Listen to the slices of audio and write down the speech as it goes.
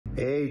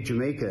Hey,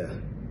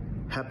 Jamaica.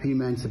 Happy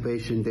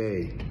Emancipation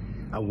Day.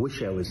 I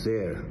wish I was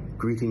there.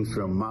 Greetings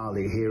from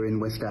Mali here in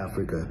West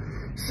Africa.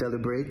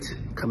 Celebrate,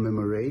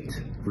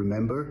 commemorate,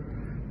 remember,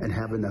 and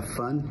have enough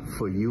fun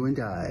for you and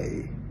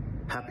I.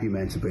 Happy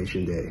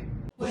Emancipation Day.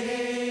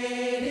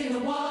 Wade in the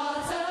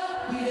water,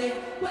 we did.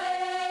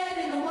 Wade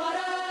in the water,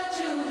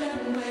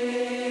 children,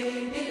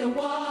 wade in the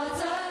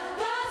water.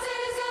 God said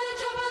he's gonna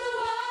jump on the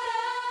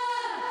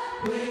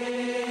water.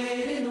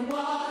 Wade in the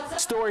water.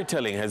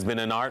 Storytelling has been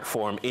an art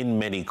form in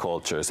many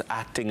cultures,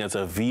 acting as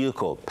a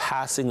vehicle,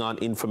 passing on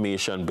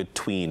information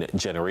between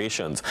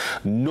generations.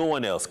 No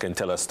one else can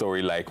tell a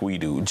story like we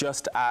do.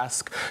 Just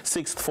ask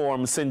sixth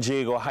form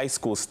Jago High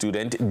School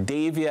student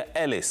Davia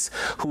Ellis,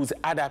 whose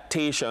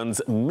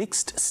adaptations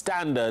mixed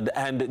Standard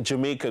and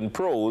Jamaican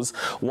Prose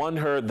won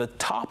her the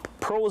top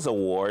prose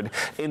award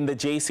in the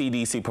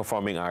JCDC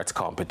Performing Arts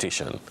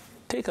Competition.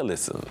 Take a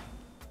listen.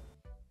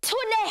 To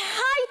the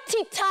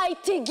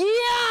highty-tighty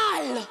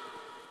girl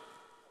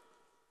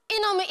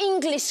in my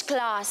English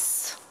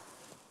class.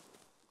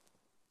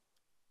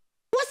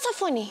 What's so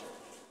funny?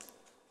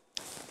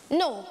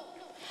 No.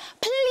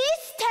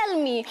 Please tell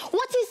me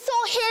what is so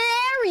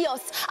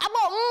hilarious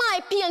about my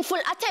painful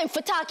attempt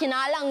for talking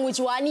a language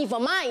was never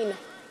mine.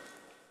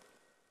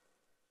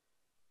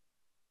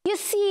 You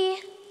see,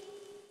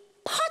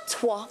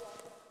 patois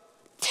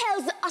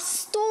tells a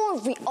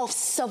story of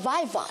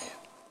survival.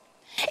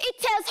 It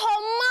tells how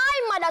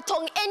my mother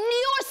tongue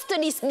endures to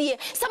this day,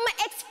 so I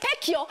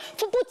expect you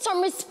to put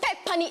some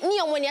respect on it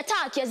near when you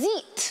talk your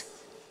zit.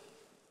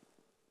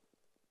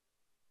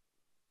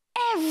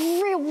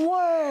 Every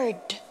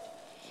word,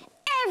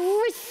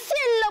 every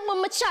syllable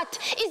in my chat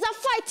is a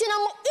fight in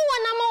my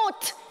own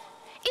mouth.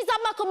 It's a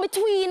battle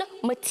between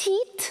my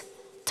teeth,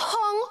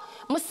 tongue,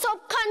 my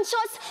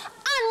subconscious,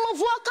 and my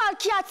vocal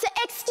cord say,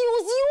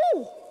 excuse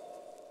you.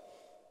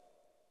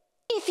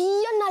 If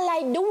you're not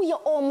like the way you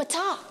all my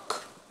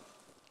talk.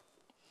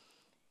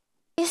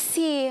 You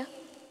see,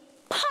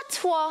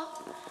 patois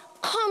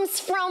comes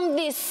from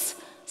this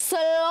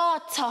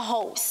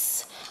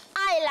slaughterhouse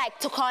I like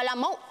to call a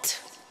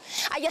mouth.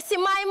 And you see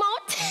my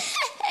mouth?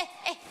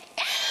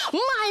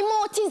 My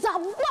mouth is a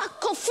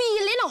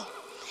battlefield, you know.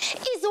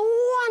 It's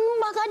one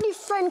bag of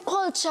different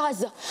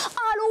cultures,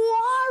 all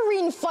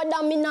warring for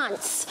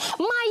dominance.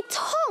 My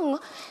tongue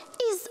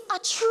is a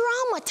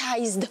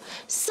traumatized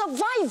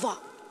survivor.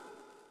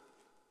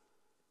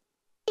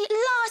 It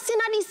lost in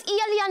this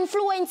alien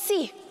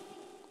fluency.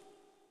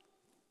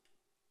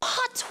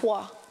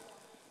 Patois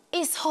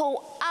is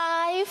how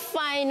I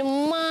find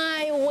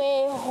my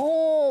way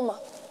home.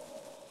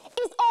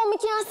 It's all me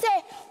can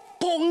say,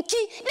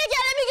 punky, they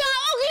can't be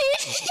ugly.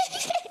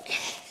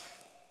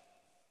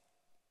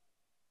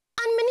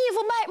 And me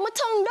never bite my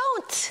tongue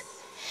don't.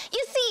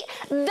 You see,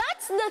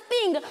 that's the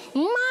thing.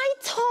 My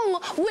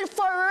tongue will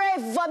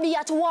forever be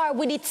at war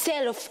with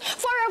itself,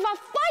 forever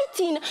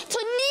fighting to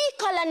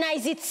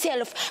decolonize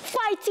itself,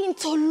 fighting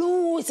to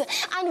lose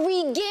and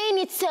regain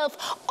itself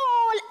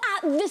all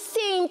at the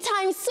same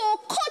time. So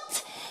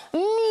cut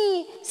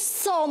me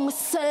some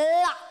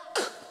slack.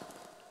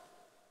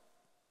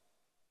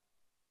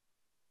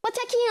 But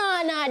I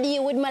can't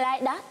deal with me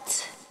like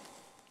that.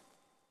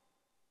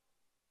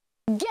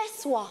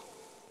 Guess what?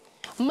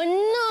 I'm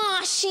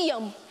not ashamed.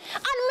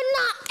 And I'm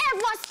not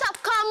ever stop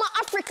calling my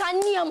African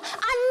name.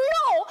 And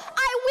no,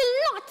 I will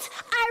not.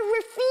 I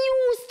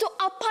refuse to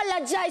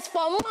apologize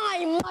for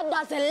my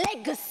mother's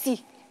legacy.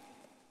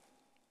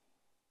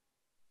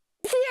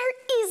 There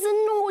is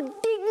no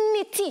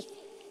dignity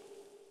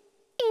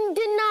in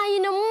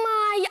denying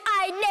my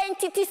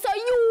identity. So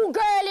you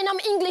girl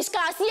in English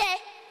class, yeah?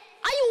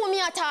 Are you me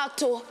I talk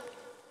to?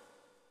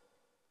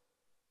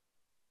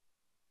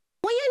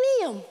 What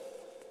your name?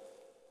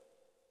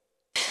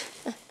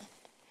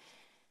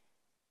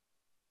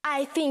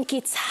 I think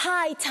it's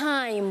high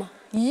time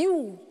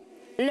you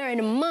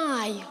learn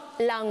my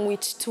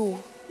language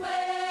too.